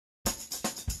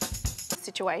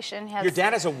situation. Your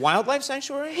dad has a wildlife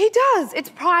sanctuary? He does. It's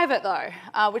private, though,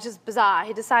 which is bizarre.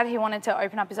 He decided he wanted to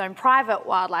open up his own private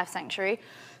wildlife sanctuary.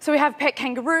 So we have pet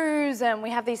kangaroos, and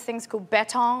we have these things called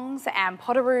bettongs and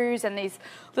potoroos and these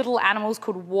little animals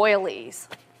called woylies.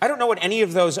 I don't know what any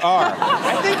of those are.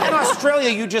 I think in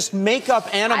Australia you just make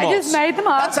up animals. I just made them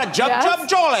up. That's a jub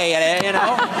jolly, you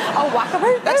know. A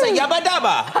wackaroo. That's a yabba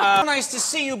dabba. Nice to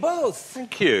see you both.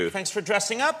 Thank you. Thanks for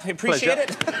dressing up. I appreciate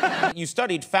it. You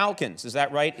studied falcons, is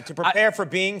that right? To prepare for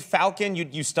being Falcon,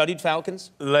 you studied falcons?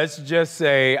 Let's just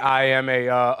say I am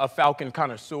a Falcon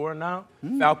connoisseur now.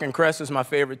 Falcon Crest is my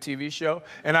favorite TV show,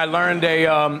 and I learned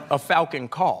a Falcon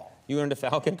call. You learned a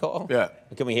Falcon call? Yeah.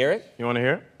 Can we hear it? You want to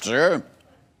hear it? Sure.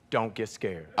 Don't get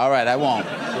scared. All right, I won't.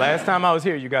 Last time I was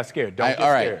here, you got scared. Don't get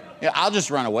all right. scared. Yeah, I'll just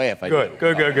run away if I Good,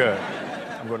 do. good.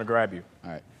 I'm going to grab you.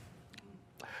 All right.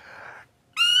 Wow.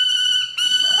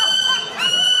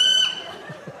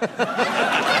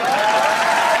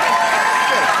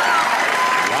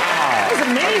 That was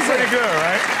amazing. That was pretty good,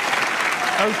 right?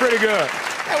 That was pretty good.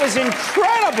 That was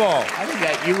incredible. I think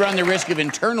that you run the risk of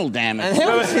internal damage.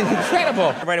 That was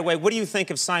incredible. Right away, what do you think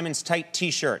of Simon's tight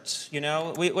T-shirts? You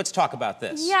know, let's talk about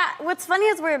this. Yeah, what's funny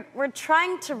is we're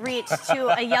trying to reach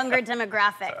to a younger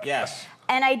demographic. Yes.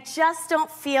 And I just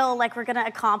don't feel like we're gonna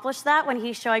accomplish that when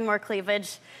he's showing more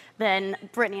cleavage than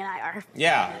Brittany and I are.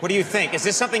 Yeah, what do you think? Is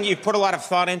this something you've put a lot of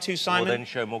thought into, Simon? Well, then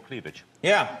show more cleavage.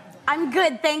 Yeah. I'm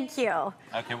good, thank you.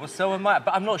 Okay, well, so am I.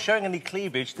 But I'm not showing any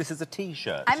cleavage. This is a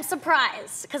T-shirt. I'm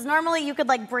surprised, because normally you could,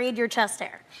 like, braid your chest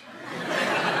hair.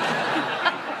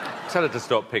 Tell her to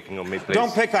stop picking on me, please.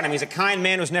 Don't pick on him. He's a kind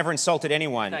man who's never insulted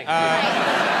anyone. Thank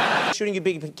you. Shooting you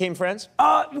became friends?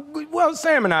 Well,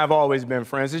 Sam and I have always been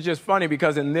friends. It's just funny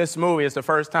because in this movie, it's the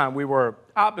first time we were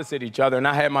opposite each other, and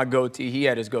I had my goatee, he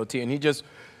had his goatee, and he just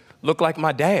looked like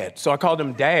my dad. So I called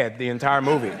him Dad the entire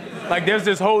movie. Like, there's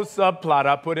this whole subplot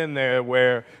I put in there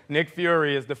where Nick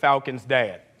Fury is the Falcon's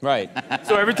dad. Right.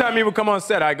 So every time he would come on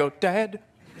set, I go, Dad.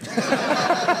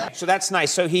 So that's nice.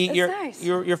 So Nice.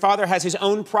 your father has his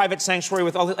own private sanctuary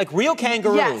with all the, like real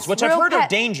kangaroos, Yes, which I've real heard are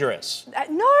pet- dangerous.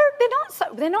 No,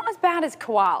 they're not as bad as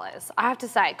koalas, I have to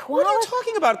say. Koalas. What are you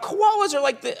talking about? Koalas are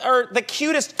like the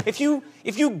cutest. If you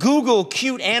Google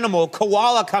cute animal,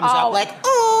 koala comes up like,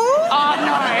 oh. Oh,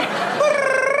 no.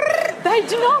 They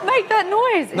do not make that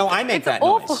noise. No, I make it's that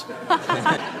awful.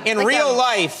 noise. In real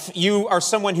life, you are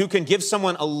someone who can give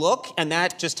someone a look, and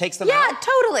that just takes them out? Yeah,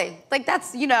 totally. Like,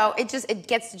 that's, you know, it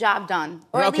gets the job done.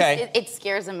 Or at least it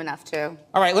scares them enough, too.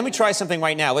 All right, let me try something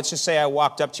right now. Let's just say I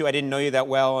walked up to you, I didn't know you that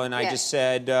well, and I just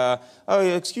said, oh,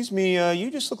 excuse me, you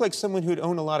just look like someone who'd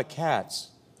own a lot of cats.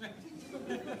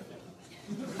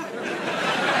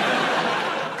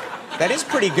 That is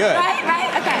pretty good.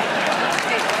 Right, okay.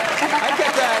 I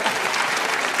get that.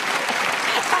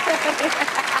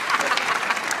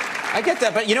 I get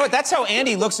that, but you know what? That's how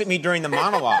Andy looks at me during the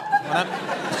monologue.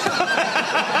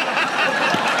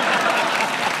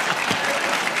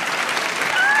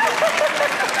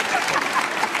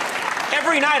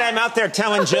 Every night I'm out there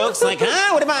telling jokes like,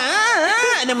 what am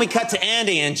I, and then we cut to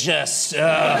Andy and just,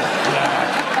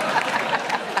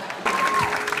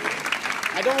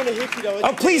 I don't want to hit you, though.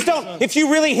 Oh, please don't. If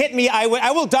you really hit me, I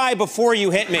will die before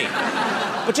you hit me.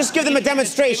 But just give them a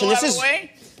demonstration. This is...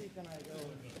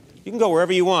 You can go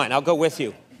wherever you want. I'll go with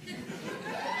you.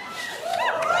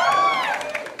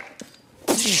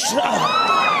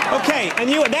 Okay, and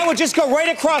that would just go right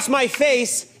across my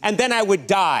face, and then I would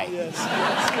die. Yes.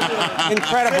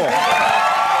 Incredible.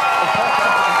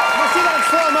 Let's see that in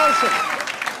slow motion.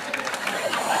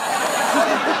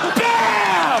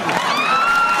 Bam!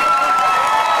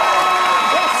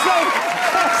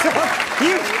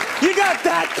 You got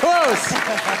that close.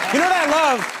 You know what I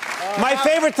love? My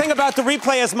favorite thing about the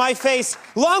replay is my face.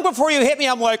 Long before you hit me,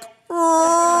 I'm like...